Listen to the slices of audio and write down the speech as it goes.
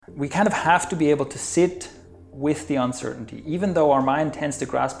we kind of have to be able to sit with the uncertainty, even though our mind tends to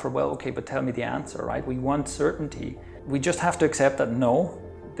grasp for, well, okay, but tell me the answer, right? We want certainty. We just have to accept that no,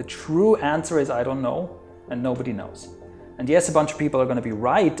 the true answer is I don't know, and nobody knows. And yes, a bunch of people are going to be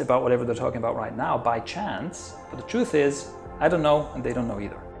right about whatever they're talking about right now by chance, but the truth is, I don't know, and they don't know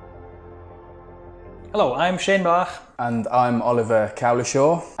either. Hello, I'm Shane Bach. And I'm Oliver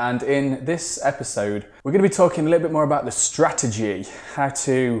Cowlishaw. And in this episode, we're going to be talking a little bit more about the strategy, how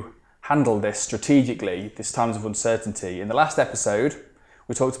to handle this strategically, these times of uncertainty. In the last episode,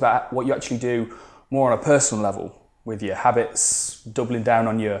 we talked about what you actually do more on a personal level with your habits, doubling down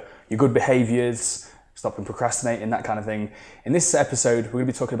on your good behaviors, stopping procrastinating, that kind of thing. In this episode, we're going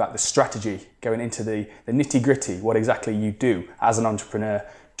to be talking about the strategy, going into the nitty-gritty, what exactly you do as an entrepreneur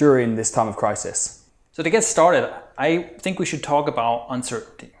during this time of crisis. So to get started, I think we should talk about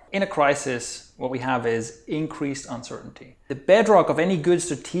uncertainty. In a crisis, what we have is increased uncertainty. The bedrock of any good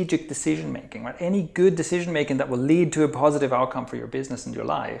strategic decision making, right? Any good decision making that will lead to a positive outcome for your business and your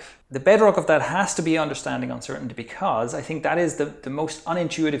life, the bedrock of that has to be understanding uncertainty, because I think that is the most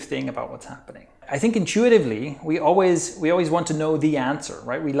unintuitive thing about what's happening. I think intuitively, we always want to know the answer,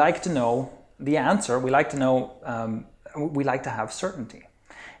 right? We like to know the answer. We like to know, we like to have certainty.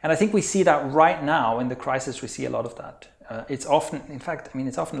 And I think we see that right now in the crisis. We see a lot of that. It's often, in fact,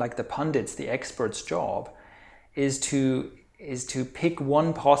 it's often like the pundits, the experts' job is to pick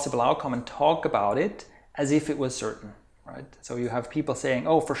one possible outcome and talk about it as if it was certain, right? So you have people saying,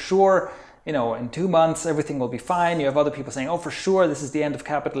 oh, for sure, in 2 months, everything will be fine. You have other people saying, oh, for sure, this is the end of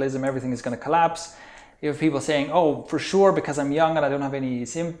capitalism. Everything is going to collapse. You have people saying, oh, for sure, because I'm young and I don't have any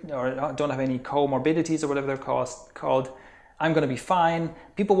don't have any comorbidities or whatever they're called, I'm going to be fine.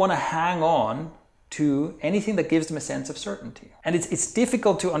 People want to hang on to anything that gives them a sense of certainty. And it's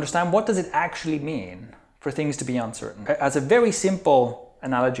difficult to understand, what does it actually mean for things to be uncertain? As a very simple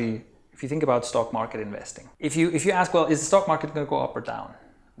analogy, if you think about stock market investing, if you ask, well, is the stock market going to go up or down?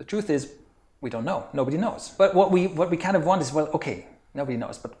 The truth is, we don't know. Nobody knows. But what we kind of want is, well, okay, nobody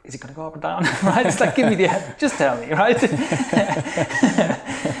knows, but is it going to go up or down? Right? It's like, give me just tell me, right?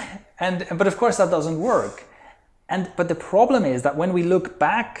 But of course that doesn't work. But the problem is that when we look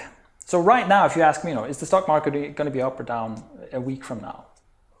back, so right now, if you ask me, is the stock market going to be up or down a week from now?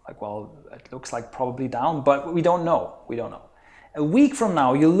 Like, well, it looks like probably down, but we don't know. We don't know. A week from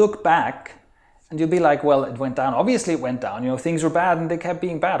now, you'll look back and you'll be like, well, it went down. Obviously it went down. Things were bad and they kept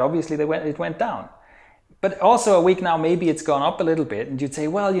being bad. Obviously it went down. But also a week now, maybe it's gone up a little bit, and you'd say,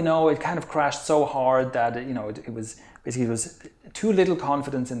 well, it kind of crashed so hard that, it was too little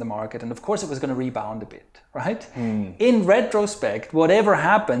confidence in the market, and of course it was going to rebound a bit, right? In retrospect, whatever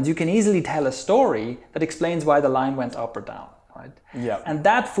happens, you can easily tell a story that explains why the line went up or down, right? Yeah. And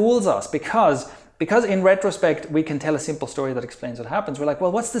that fools us because in retrospect we can tell a simple story that explains what happens. We're like,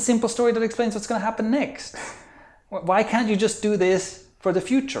 well, what's the simple story that explains what's going to happen next? Why can't you just do this for the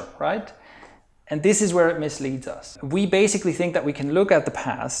future, right? And this is where it misleads us. We basically think that we can look at the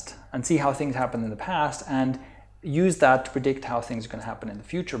past and see how things happened in the past and use that to predict how things are going to happen in the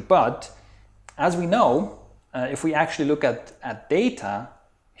future. But as we know, if we actually look at data,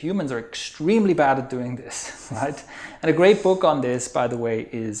 humans are extremely bad at doing this, right? And a great book on this, by the way,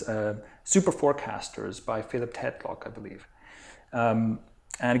 is Super Forecasters by Philip Tetlock, I believe. And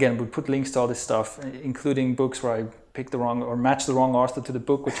again, we put links to all this stuff, including books where I pick the wrong or match the wrong author to the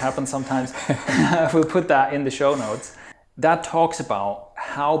book, which happens sometimes. We'll put that in the show notes. That talks about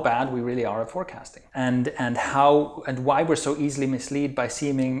how bad we really are at forecasting and why we're so easily misled by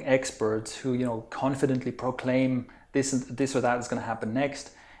seeming experts who confidently proclaim this or that is going to happen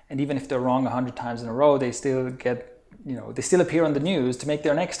next. And even if they're wrong 100 times in a row, they still get they still appear on the news to make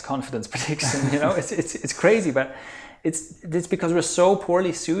their next confidence prediction. It's crazy, but it's because we're so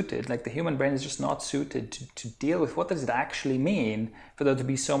poorly suited. Like, the human brain is just not suited to deal with what does it actually mean for there to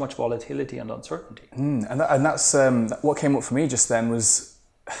be so much volatility and uncertainty. And that's what came up for me just then, was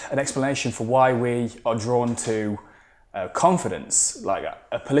an explanation for why we are drawn to confidence, like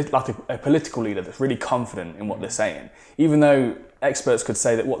a political leader that's really confident in what they're saying, even though experts could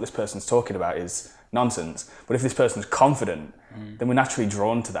say that what this person's talking about is nonsense. But if this person's confident, then we're naturally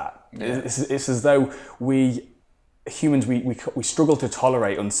drawn to that. Yeah. It's as though humans, we struggle to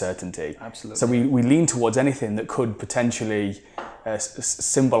tolerate uncertainty. Absolutely. So we lean towards anything that could potentially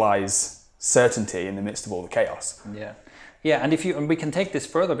symbolize certainty in the midst of all the chaos. Yeah, and we can take this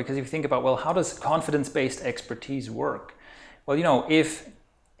further, because if you think about, well, how does confidence-based expertise work? Well,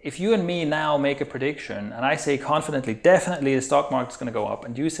 if you and me now make a prediction and I say confidently, definitely the stock market's going to go up,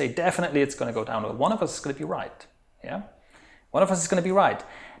 and you say definitely it's going to go down, well, one of us is going to be right. Yeah, one of us is going to be right.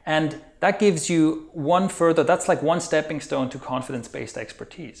 And that gives you that's like one stepping stone to confidence-based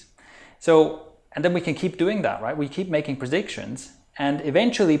expertise. So, and then we can keep doing that, right? We keep making predictions, and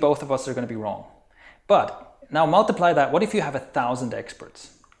eventually both of us are going to be wrong. But now multiply that. What if you have 1,000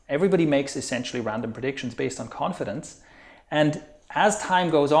 experts? Everybody makes essentially random predictions based on confidence. And as time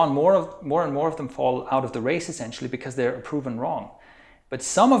goes on, more and more of them fall out of the race essentially because they're proven wrong. But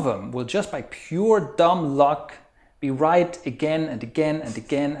some of them will just by pure dumb luck be right again and again and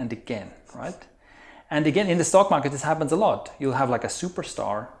again and again, right? And again, in the stock market, this happens a lot. You'll have like a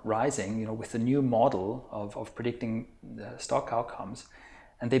superstar rising, with a new model of predicting the stock outcomes,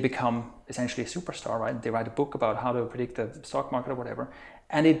 and they become essentially a superstar, right? They write a book about how to predict the stock market or whatever,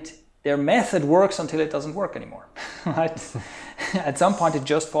 and their method works until it doesn't work anymore, right? At some point, it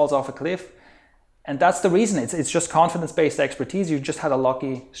just falls off a cliff, and that's the reason. It's just confidence-based expertise. You just had a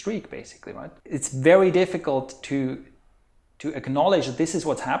lucky streak, basically, right? It's very difficult to acknowledge that this is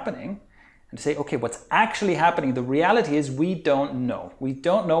what's happening, and to say, okay, what's actually happening? The reality is we don't know. We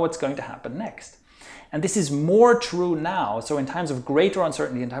don't know what's going to happen next. And this is more true now. So in times of greater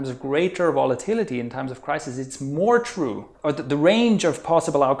uncertainty, in times of greater volatility, in times of crisis, it's more true, or the range of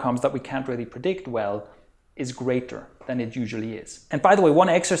possible outcomes that we can't really predict well is greater than it usually is. And by the way, one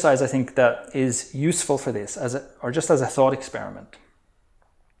exercise I think that is useful for this, or just as a thought experiment,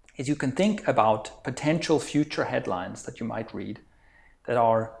 is you can think about potential future headlines that you might read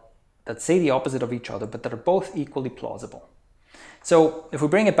that say the opposite of each other, but that are both equally plausible. So if we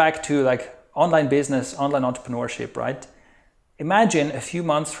bring it back to like online business, online entrepreneurship, right? Imagine a few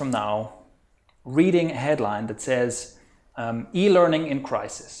months from now reading a headline that says e-learning in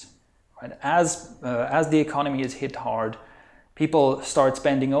crisis. Right? As the economy is hit hard, people start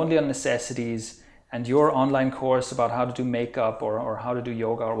spending only on necessities, and your online course about how to do makeup or how to do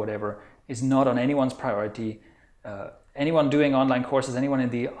yoga or whatever is not on anyone's priority. Anyone doing online courses, anyone in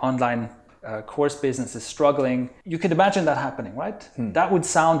the online course business is struggling. You could imagine that happening, right? That would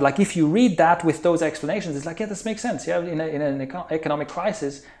sound like, if you read that with those explanations, it's like, yeah, this makes sense. Yeah, in an economic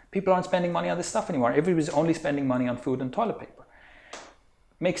crisis, people aren't spending money on this stuff anymore. Everybody's only spending money on food and toilet paper.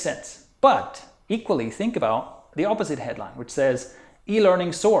 Makes sense. But equally, think about the opposite headline, which says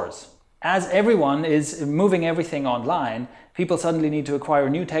e-learning soars. As everyone is moving everything online, people suddenly need to acquire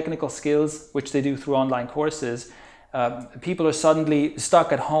new technical skills, which they do through online courses. People are suddenly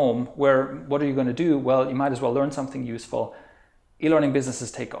stuck at home where, what are you going to do? Well, you might as well learn something useful. E-learning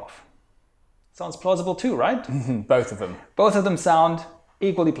businesses take off. Sounds plausible too, right? Both of them. Both of them sound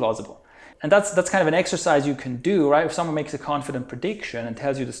equally plausible. And that's kind of an exercise you can do, right? If someone makes a confident prediction and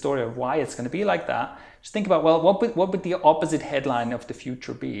tells you the story of why it's going to be like that, just think about, well, what would the opposite headline of the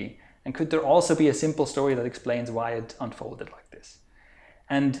future be? And could there also be a simple story that explains why it unfolded like this?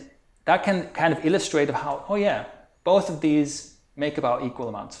 And that can kind of illustrate how, oh yeah, both of these make about equal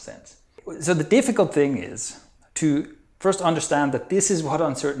amounts of sense. So the difficult thing is to first understand that this is what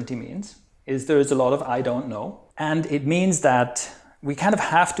uncertainty means, is there is a lot of I don't know. And it means that we kind of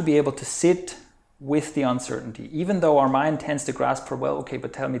have to be able to sit with the uncertainty, even though our mind tends to grasp for, well, okay,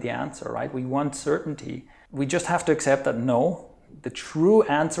 but tell me the answer, right? We want certainty. We just have to accept that no, the true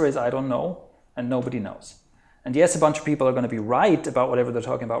answer is I don't know, and nobody knows. And yes, a bunch of people are going to be right about whatever they're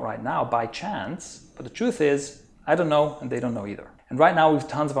talking about right now by chance, but the truth is, I don't know, and they don't know either. And right now we have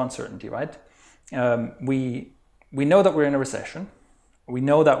tons of uncertainty, right? We know that we're in a recession. We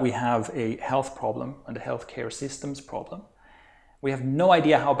know that we have a health problem and a healthcare systems problem. We have no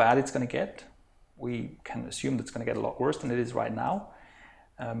idea how bad it's going to get. We can assume that it's going to get a lot worse than it is right now,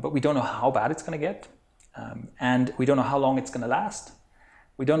 but we don't know how bad it's going to get, and we don't know how long it's going to last.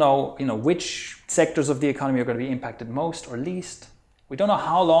 We don't know, which sectors of the economy are going to be impacted most or least. We don't know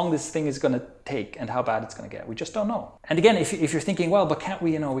how long this thing is going to take and how bad it's going to get. We just don't know. And again, if you're thinking, well, but can't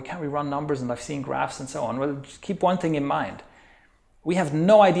we run numbers, and I've seen graphs and so on. Well, just keep one thing in mind. We have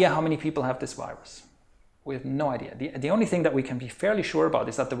no idea how many people have this virus. We have no idea. The only thing that we can be fairly sure about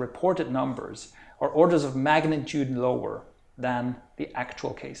is that the reported numbers are orders of magnitude lower than the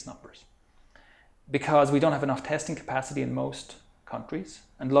actual case numbers. Because we don't have enough testing capacity in most countries,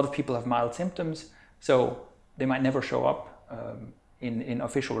 and a lot of people have mild symptoms, so they might never show up in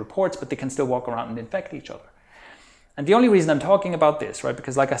official reports, but they can still walk around and infect each other. And the only reason I'm talking about this, right,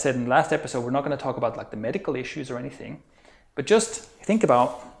 because like I said in the last episode, we're not going to talk about like the medical issues or anything, but just think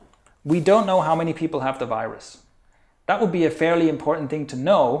about, we don't know how many people have the virus. That would be a fairly important thing to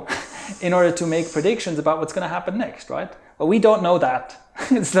know in order to make predictions about what's going to happen next, right? Well, we don't know that.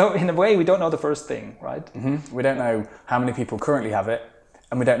 So in a way, we don't know the first thing, right? Mm-hmm. We don't know how many people currently have it,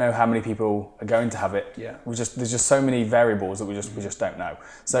 and we don't know how many people are going to have it. Yeah. There's just so many variables that we just don't know.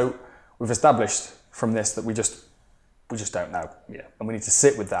 So we've established from this that we just we just don't know. Yeah. And we need to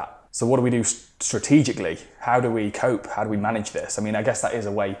sit with that. So what do we do strategically? How do we cope? How do we manage this? I mean, I guess that is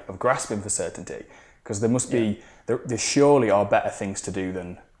a way of grasping for certainty, because there must be, there surely are better things to do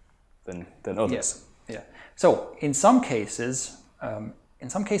than others. Yes. Yeah. So in some cases,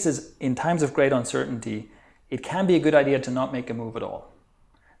 in times of great uncertainty, it can be a good idea to not make a move at all.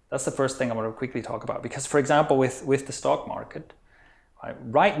 That's the first thing I want to quickly talk about. Because, for example, with the stock market,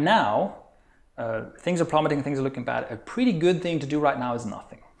 right now, things are plummeting, things are looking bad. A pretty good thing to do right now is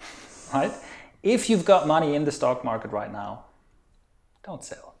nothing, right? If you've got money in the stock market right now, don't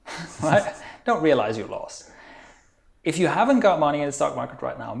sell, right? Don't realize your loss. If you haven't got money in the stock market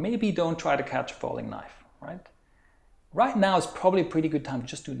right now, maybe don't try to catch a falling knife, right? Right now is probably a pretty good time to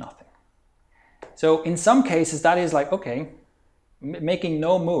just do nothing. So in some cases, that is like, okay, making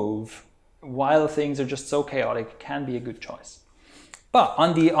no move while things are just so chaotic can be a good choice. But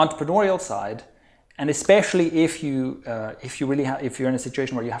on the entrepreneurial side, and especially if you're in a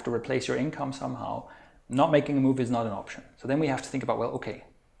situation where you have to replace your income somehow, not making a move is not an option. So then we have to think about, well, okay,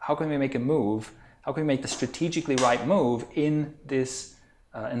 how can we make a move? How can we make the strategically right move in this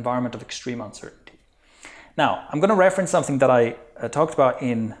environment of extreme uncertainty? Now, I'm going to reference something that I talked about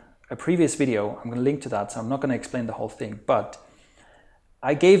in a previous video. I'm going to link to that, so I'm not going to explain the whole thing, but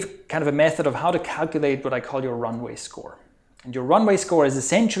I gave kind of a method of how to calculate what I call your runway score. And your runway score is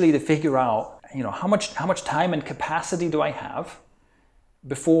essentially to figure out, how much time and capacity do I have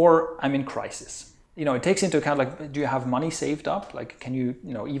before I'm in crisis. It takes into account, like, do you have money saved up? Like, can you,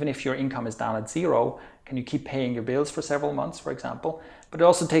 even if your income is down at zero, can you keep paying your bills for several months, for example? But it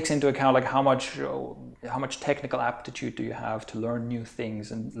also takes into account, like, how much technical aptitude do you have to learn new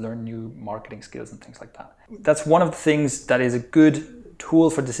things and learn new marketing skills and things like that. That's one of the things that is a good tool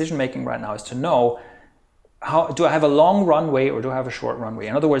for decision making right now, is to know, how do I have a long runway or do I have a short runway?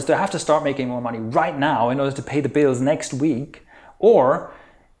 In other words, do I have to start making more money right now in order to pay the bills next week? Or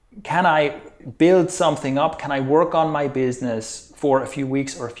can I build something up? Can I work on my business for a few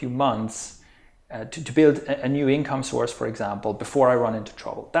weeks or a few months to build a new income source, for example, before I run into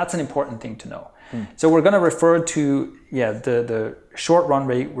trouble? That's an important thing to know. So we're going to refer to the short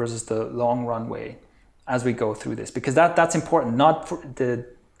runway versus the long runway as we go through this, because that's important. Not for the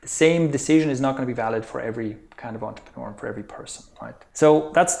same decision is not going to be valid for every kind of entrepreneur and for every person, right?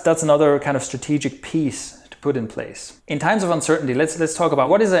 So that's another kind of strategic piece to put in place. In times of uncertainty, let's talk about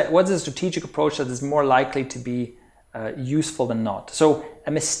what is a strategic approach that is more likely to be useful than not. So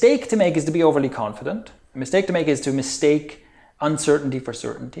a mistake to make is to be overly confident. A mistake to make is to mistake uncertainty for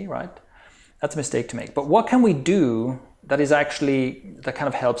certainty, right? That's a mistake to make. But what can we do that kind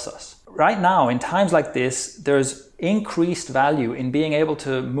of helps us? Right now, in times like this, there's increased value in being able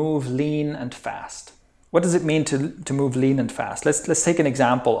to move lean and fast. What does it mean to move lean and fast? Let's take an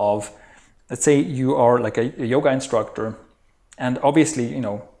example of, let's say you are like a yoga instructor, and obviously,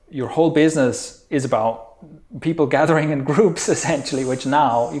 your whole business is about people gathering in groups, essentially, which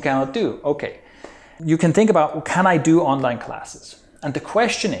now you cannot do. Okay. You can think about, can I do online classes? And the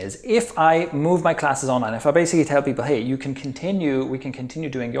question is, if I move my classes online, if I basically tell people, hey, we can continue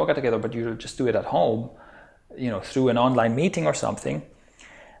doing yoga together, but you just do it at home, through an online meeting or something,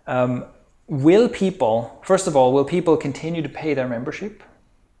 will people continue to pay their membership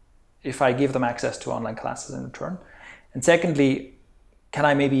if I give them access to online classes in return? And secondly, can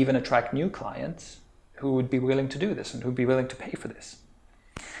I maybe even attract new clients who would be willing to do this and who would be willing to pay for this?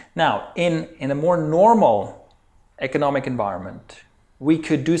 Now, in a more normal economic environment, we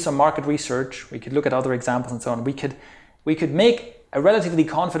could do some market research, we could look at other examples and so on. We could make a relatively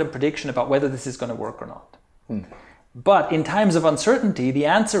confident prediction about whether this is going to work or not. But in times of uncertainty, the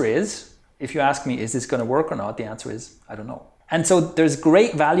answer is, if you ask me, is this going to work or not? The answer is, I don't know. And so there's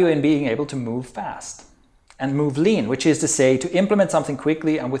great value in being able to move fast and move lean, which is to say, to implement something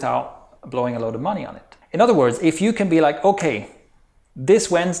quickly and without blowing a load of money on it. In other words, if you can be like, okay, this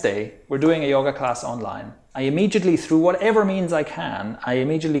Wednesday, we're doing a yoga class online. I immediately, through whatever means I can,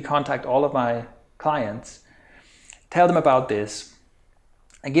 contact all of my clients, tell them about this,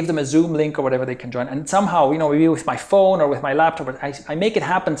 I give them a Zoom link or whatever they can join. And somehow, maybe with my phone or with my laptop, I make it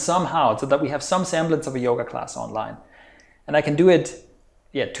happen somehow so that we have some semblance of a yoga class online. And I can do it,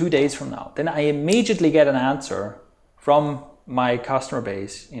 2 days from now. Then I immediately get an answer from my customer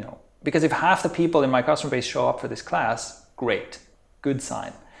base, because if half the people in my customer base show up for this class, great, good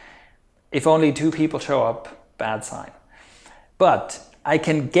sign. If only 2 people show up, bad sign. But I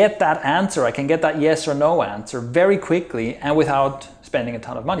can get that answer, I can get that yes or no answer very quickly and without spending a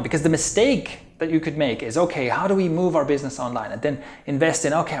ton of money. Because the mistake that you could make is, okay, how do we move our business online? And then invest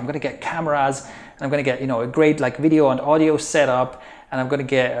in, okay, I'm going to get cameras, and I'm going to get, a great video and audio setup, and I'm going to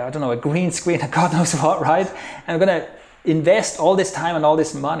get, a green screen and God knows what, right? And I'm going to invest all this time and all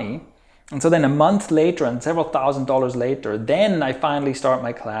this money. And so then a month later and several $1,000s later, then I finally start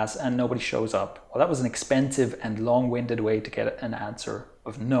my class and nobody shows up. Well, that was an expensive and long-winded way to get an answer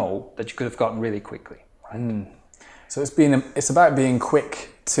of no that you could have gotten really quickly. Right? So it's about being quick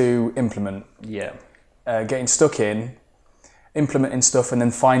to implement. Yeah. Getting stuck in, implementing stuff, and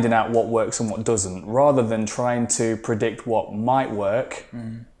then finding out what works and what doesn't, rather than trying to predict what might work.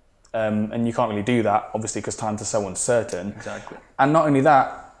 And you can't really do that, obviously, because times are so uncertain. Exactly. And not only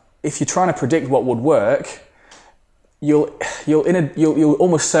that, if you're trying to predict what would work, you'll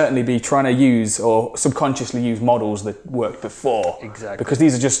almost certainly be trying to use or subconsciously use models that worked before. Exactly. Because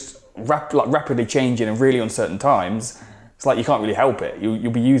these are just rapidly changing in really uncertain times. It's like you can't really help it.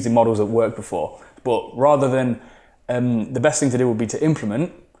 You'll be using models that worked before. But rather than, the best thing to do would be to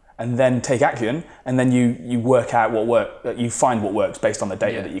implement and then take action, and then you work out you find what works based on the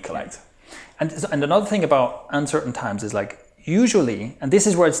data that you collect. And another thing about uncertain times is like, usually, and this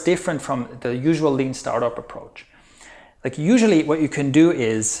is where it's different from the usual lean startup approach. Like usually what you can do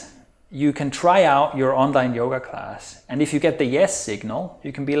is you can try out your online yoga class, and if you get the yes signal,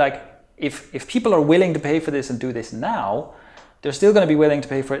 you can be like, if people are willing to pay for this and do this now, they're still going to be willing to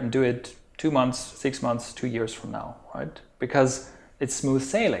pay for it and do it 2 months, 6 months, 2 years from now, right? Because it's smooth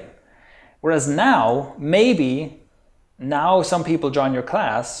sailing. Whereas now, maybe now some people join your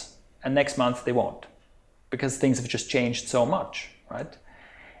class and next month they won't, because things have just changed so much, right?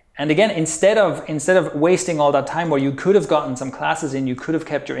 And again, instead of wasting all that time where you could have gotten some classes in, you could have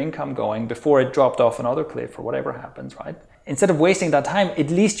kept your income going before it dropped off another cliff or whatever happens, right? Instead of wasting that time, at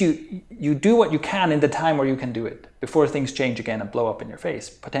least you do what you can in the time where you can do it before things change again and blow up in your face,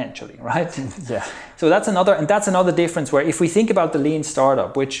 potentially, right? Yeah. So that's another difference where if we think about the lean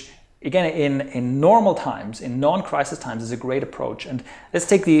startup, which again, in normal times, in non-crisis times, is a great approach. And let's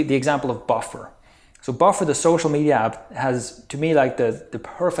take the example of Buffer. So Buffer, the social media app, has, to me, like the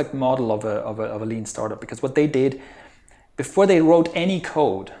perfect model of a lean startup, because what they did, before they wrote any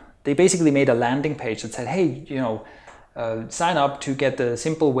code, they basically made a landing page that said, hey, sign up to get the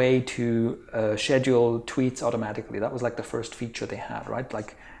simple way to schedule tweets automatically. That was like the first feature they had, right?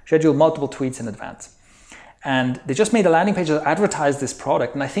 Like schedule multiple tweets in advance. And they just made a landing page that advertised this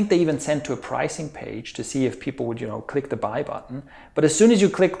product. And I think they even sent to a pricing page to see if people would, click the buy button. But as soon as you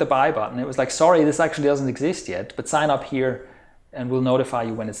click the buy button, it was like, sorry, this actually doesn't exist yet, but sign up here and we'll notify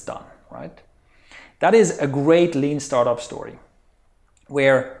you when it's done, right? That is a great lean startup story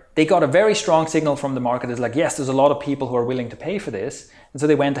where they got a very strong signal from the market. It's like, yes, there's a lot of people who are willing to pay for this. And so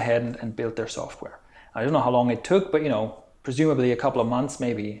they went ahead and built their software. I don't know how long it took, but presumably a couple of months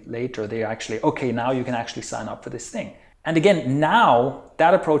maybe later, they actually, okay, now you can actually sign up for this thing. And again, now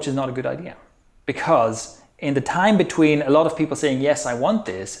that approach is not a good idea, because in the time between a lot of people saying, yes, I want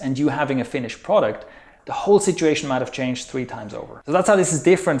this, and you having a finished product, the whole situation might have changed 3 times over. So that's how this is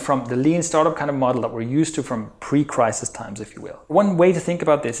different from the lean startup kind of model that we're used to from pre-crisis times, if you will. One way to think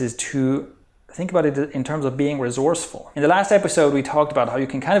about this is to think about it in terms of being resourceful. In the last episode, we talked about how you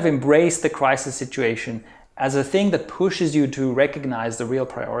can kind of embrace the crisis situation as a thing that pushes you to recognize the real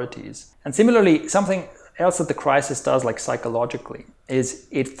priorities. And similarly, something else that the crisis does, like psychologically, is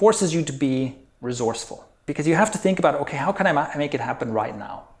it forces you to be resourceful. Because you have to think about, okay, how can I make it happen right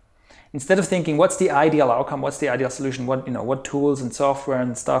now? Instead of thinking, what's the ideal outcome, what's the ideal solution, what tools and software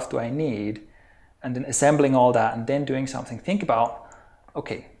and stuff do I need? And then assembling all that and then doing something. Think about,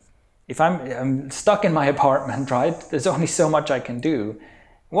 okay, if I'm stuck in my apartment, right? There's only so much I can do.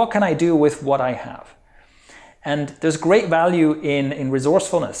 What can I do with what I have? And there's great value in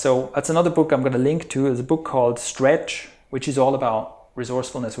resourcefulness. So that's another book I'm going to link to. There's a book called Stretch, which is all about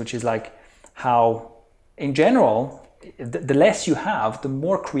resourcefulness, which is like how, in general, the less you have, the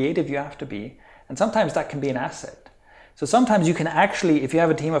more creative you have to be. And sometimes that can be an asset. So sometimes you can actually, if you have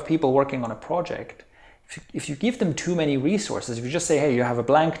a team of people working on a project, if you give them too many resources, if you just say, hey, you have a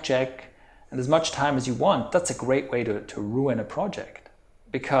blank check and as much time as you want, that's a great way to ruin a project,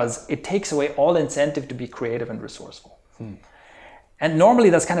 because it takes away all incentive to be creative and resourceful. And normally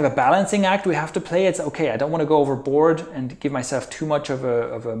that's kind of a balancing act we have to play. It's okay, I don't want to go overboard and give myself too much of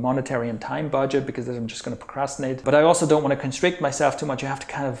a monetary and time budget, because then I'm just going to procrastinate. But I also don't want to constrict myself too much. You have to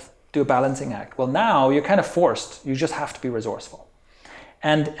kind of do a balancing act. Well, now you're kind of forced. You just have to be resourceful.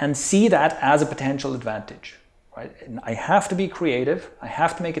 And see that as a potential advantage, right? And I have to be creative. I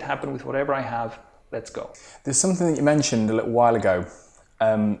have to make it happen with whatever I have. Let's go. There's something that you mentioned a little while ago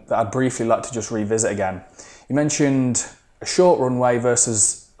that I'd briefly like to just revisit again. You mentioned a short runway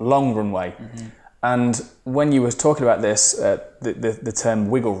versus a long runway. And when you were talking about this, the term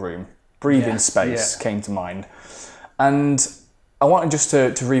wiggle room, breathing space came to mind. And I wanted just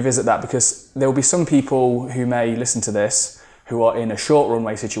to revisit that, because there will be some people who may listen to this who are in a short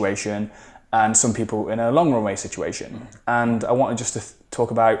runway situation and some people in a long runway situation. And I wanted just to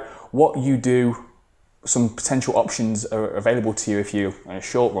talk about what you do, some potential options are available to you if you're in a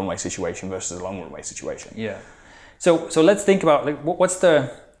short runway situation versus a long runway situation. Yeah. So let's think about like what's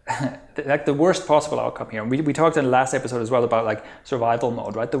the like the worst possible outcome here. And we talked in the last episode as well about like survival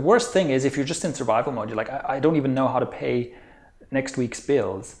mode, right? The worst thing is if you're just in survival mode, you're like, I don't even know how to pay next week's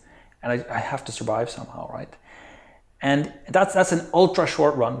bills, and I have to survive somehow, right? And that's an ultra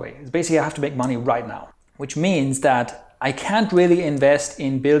short runway. It's basically I have to make money right now, which means that I can't really invest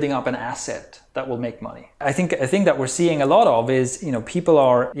in building up an asset that will make money. I think a thing that we're seeing a lot of is, people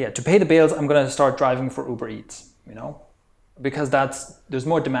are, to pay the bills, I'm going to start driving for Uber Eats, because there's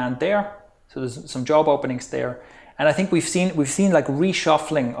more demand there. So there's some job openings there. And I think we've seen like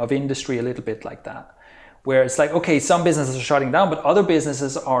reshuffling of industry a little bit like that, where it's like, okay, some businesses are shutting down, but other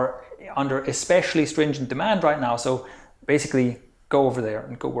businesses are under especially stringent demand right now. So basically go over there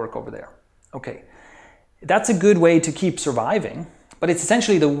and go work over there. Okay. That's a good way to keep surviving, but it's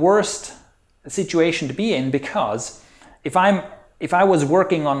essentially the worst situation to be in, because if I was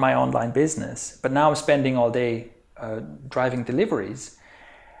working on my online business, but now I'm spending all day driving deliveries,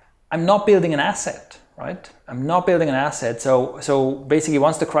 I'm not building an asset, right? I'm not building an asset. So basically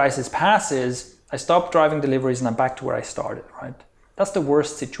once the crisis passes, I stop driving deliveries and I'm back to where I started, right? That's the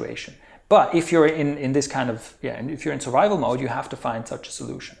worst situation. But if you're in this kind of, if you're in survival mode, you have to find such a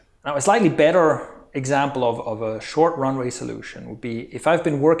solution. Now, a slightly better example of a short runway solution would be if I've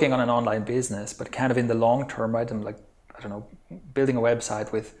been working on an online business, but kind of in the long term, right? I'm like, building a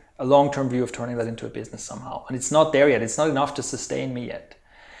website with a long-term view of turning that into a business somehow. And it's not there yet. It's not enough to sustain me yet.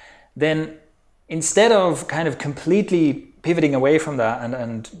 Then instead of kind of completely pivoting away from that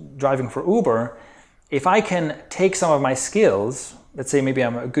and driving for Uber, if I can take some of my skills, let's say maybe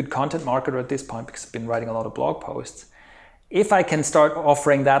I'm a good content marketer at this point because I've been writing a lot of blog posts, if I can start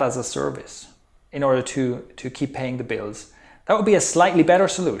offering that as a service in order to keep paying the bills, that would be a slightly better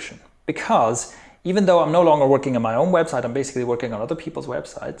solution, because even though I'm no longer working on my own website, I'm basically working on other people's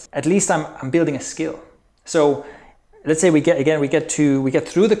websites, at least I'm building a skill. So let's say we get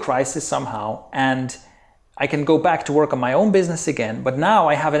through the crisis somehow, and I can go back to work on my own business again, but now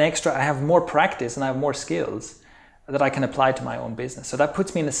I have more practice and I have more skills that I can apply to my own business. So that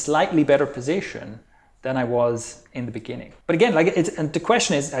puts me in a slightly better position than I was in the beginning. But again, and the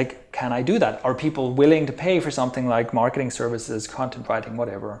question is, like, can I do that? Are people willing to pay for something like marketing services, content writing,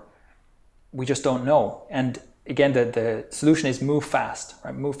 whatever? We just don't know. And again, the solution is move fast,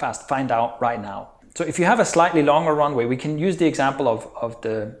 right? Move fast, find out right now. So if you have a slightly longer runway, we can use the example of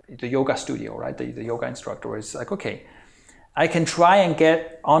the yoga studio, right? The yoga instructor, where it's like, okay, I can try and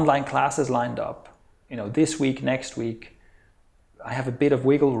get online classes lined up, this week, next week. I have a bit of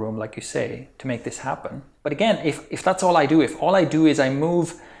wiggle room, like you say, to make this happen. But again, if that's all I do, if all I do is I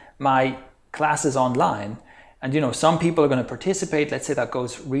move my classes online, and some people are going to participate, let's say that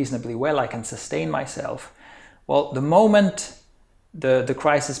goes reasonably well, I can sustain myself. Well, the moment the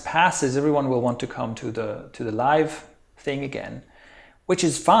crisis passes, everyone will want to come to the live thing again, which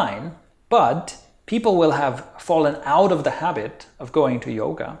is fine, but people will have fallen out of the habit of going to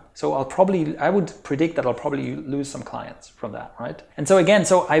yoga. So I would predict that I'll probably lose some clients from that, right? And so again,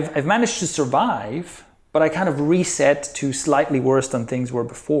 I've managed to survive, but I kind of reset to slightly worse than things were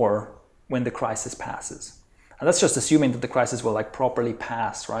before when the crisis passes. And that's just assuming that the crisis will properly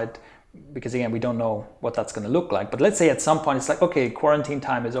pass, right? Because again, we don't know what that's going to look like. But let's say at some point it's like, okay, quarantine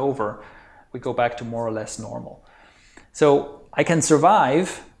time is over. We go back to more or less normal. So I can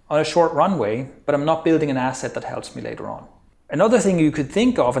survive on a short runway, but I'm not building an asset that helps me later on. Another thing you could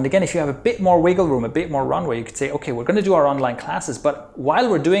think of, and again, if you have a bit more wiggle room, a bit more runway, you could say, okay, we're going to do our online classes, but while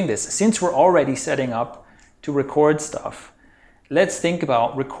we're doing this, since we're already setting up to record stuff, let's think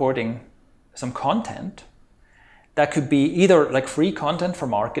about recording some content. That could be either like free content for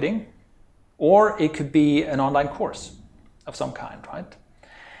marketing, or it could be an online course of some kind, right?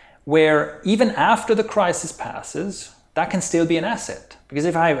 Where even after the crisis passes, that can still be an asset. Because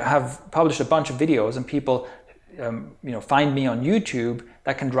if I have published a bunch of videos and people find me on YouTube,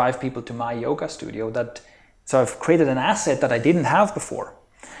 that can drive people to my yoga studio. So I've created an asset that I didn't have before.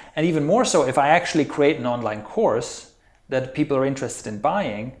 And even more so, if I actually create an online course that people are interested in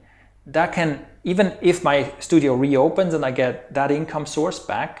buying, that can, even if my studio reopens and I get that income source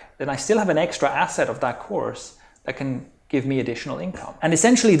back, then I still have an extra asset of that course that can give me additional income. And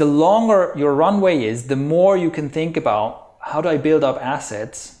essentially, the longer your runway is, the more you can think about, how do I build up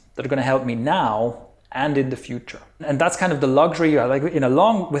assets that are going to help me now and in the future. And that's kind of the luxury, like with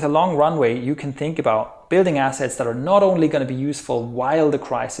a long runway, you can think about building assets that are not only going to be useful while the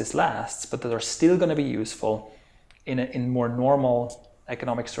crisis lasts, but that are still going to be useful in more normal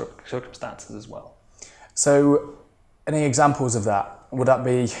economic circumstances as well. So any examples of that? Would that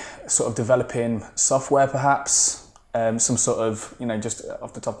be sort of developing software perhaps? Some sort of, just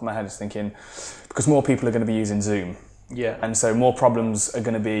off the top of my head, is thinking, because more people are going to be using Zoom. Yeah. And so more problems are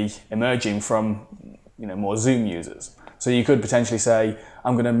going to be emerging from, more Zoom users. So you could potentially say,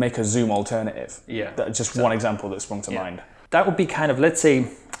 I'm going to make a Zoom alternative. Yeah. That's just one example that sprung to mind. That would be kind of, let's say,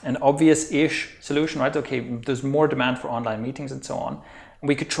 an obvious-ish solution, right? Okay, there's more demand for online meetings and so on.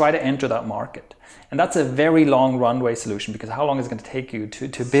 We could try to enter that market. And that's a very long runway solution, because how long is it going to take you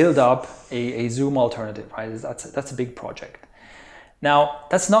to build up a Zoom alternative, right? That's a big project. Now,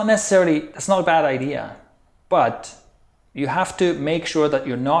 that's not a bad idea, but you have to make sure that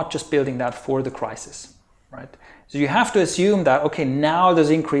you're not just building that for the crisis, right? So you have to assume that, okay, now there's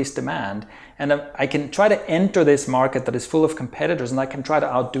increased demand, and I can try to enter this market that is full of competitors, and I can try to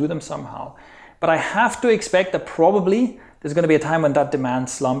outdo them somehow. But I have to expect that probably there's going to be a time when that demand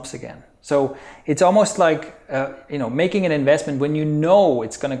slumps again. So it's almost like making an investment when you know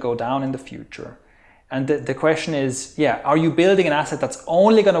it's going to go down in the future. And the question is, are you building an asset that's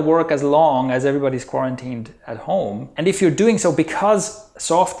only going to work as long as everybody's quarantined at home? And if you're doing so because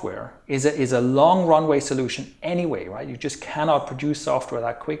software is a long runway solution anyway, right? You just cannot produce software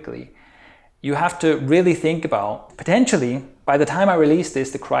that quickly. You have to really think about, potentially, by the time I release this,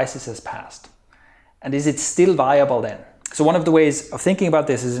 the crisis has passed. And is it still viable then? So one of the ways of thinking about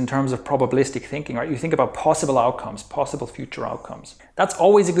this is in terms of probabilistic thinking, right? You think about possible outcomes, possible future outcomes. That's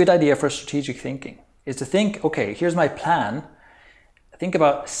always a good idea for strategic thinking, is to think, okay, here's my plan. Think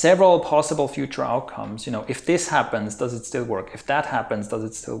about several possible future outcomes. If this happens, does it still work? If that happens, does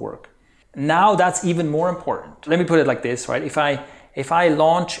it still work? Now that's even more important. Let me put it like this, right? If I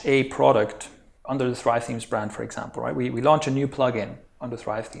launch a product under the Thrive Themes brand, for example, right? We launch a new plugin under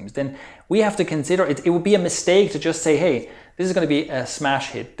Thrive Themes, then we have to consider it would be a mistake to just say, hey, this is going to be a smash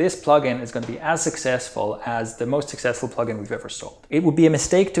hit. This plugin is going to be as successful as the most successful plugin we've ever sold. It would be a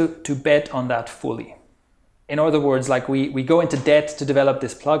mistake to bet on that fully. In other words, like we go into debt to develop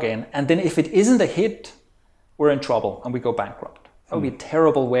this plugin, and then if it isn't a hit, we're in trouble and we go bankrupt. That would be a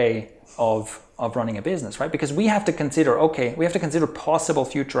terrible way of running a business, right? Because we have to consider, possible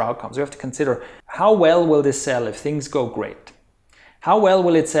future outcomes. We have to consider, how well will this sell if things go great? How well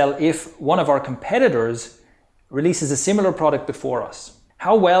will it sell if one of our competitors releases a similar product before us?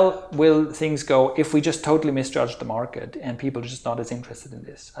 How well will things go if we just totally misjudge the market and people are just not as interested in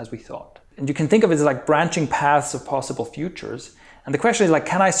this as we thought? And you can think of it as like branching paths of possible futures. And the question is, like,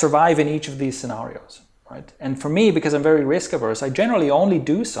 can I survive in each of these scenarios, right? And for me, because I'm very risk averse, I generally only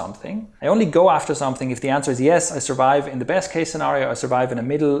do something. I only go after something if the answer is yes, I survive in the best case scenario, I survive in a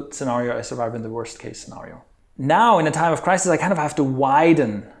middle scenario, I survive in the worst case scenario. Now, in a time of crisis, I kind of have to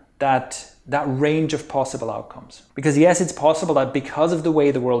widen that range of possible outcomes. Because yes, it's possible that because of the way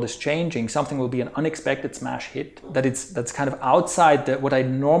the world is changing, something will be an unexpected smash hit, that's kind of outside what I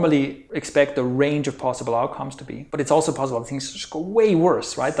normally expect the range of possible outcomes to be. But it's also possible that things just go way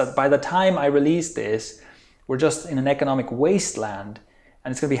worse, right? That by the time I release this, we're just in an economic wasteland,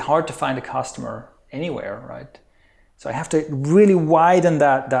 and it's going to be hard to find a customer anywhere, right? So I have to really widen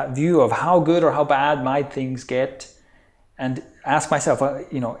that view of how good or how bad might things get, and ask myself,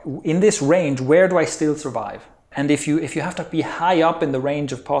 in this range, where do I still survive? And if you have to be high up in the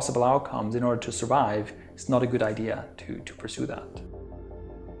range of possible outcomes in order to survive, it's not a good idea to pursue that.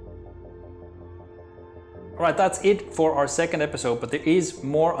 All right, that's it for our second episode, but there is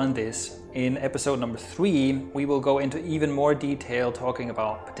more on this. In episode number 3, we will go into even more detail talking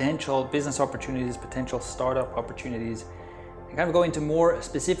about potential business opportunities, potential startup opportunities, and kind of go into more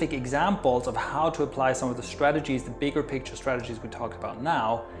specific examples of how to apply some of the strategies, the bigger picture strategies we talked about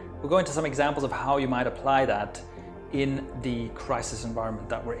now. We'll go into some examples of how you might apply that in the crisis environment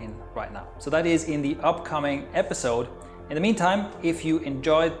that we're in right now. So that is in the upcoming episode. In the meantime, if you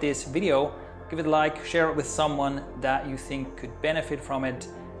enjoyed this video, give it a like, share it with someone that you think could benefit from it,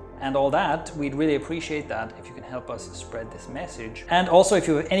 and all that. We'd really appreciate that if you can help us spread this message. And also, if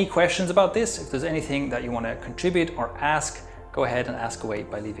you have any questions about this, if there's anything that you want to contribute or ask, go ahead and ask away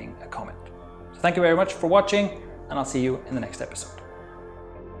by leaving a comment. So thank you very much for watching, and I'll see you in the next episode.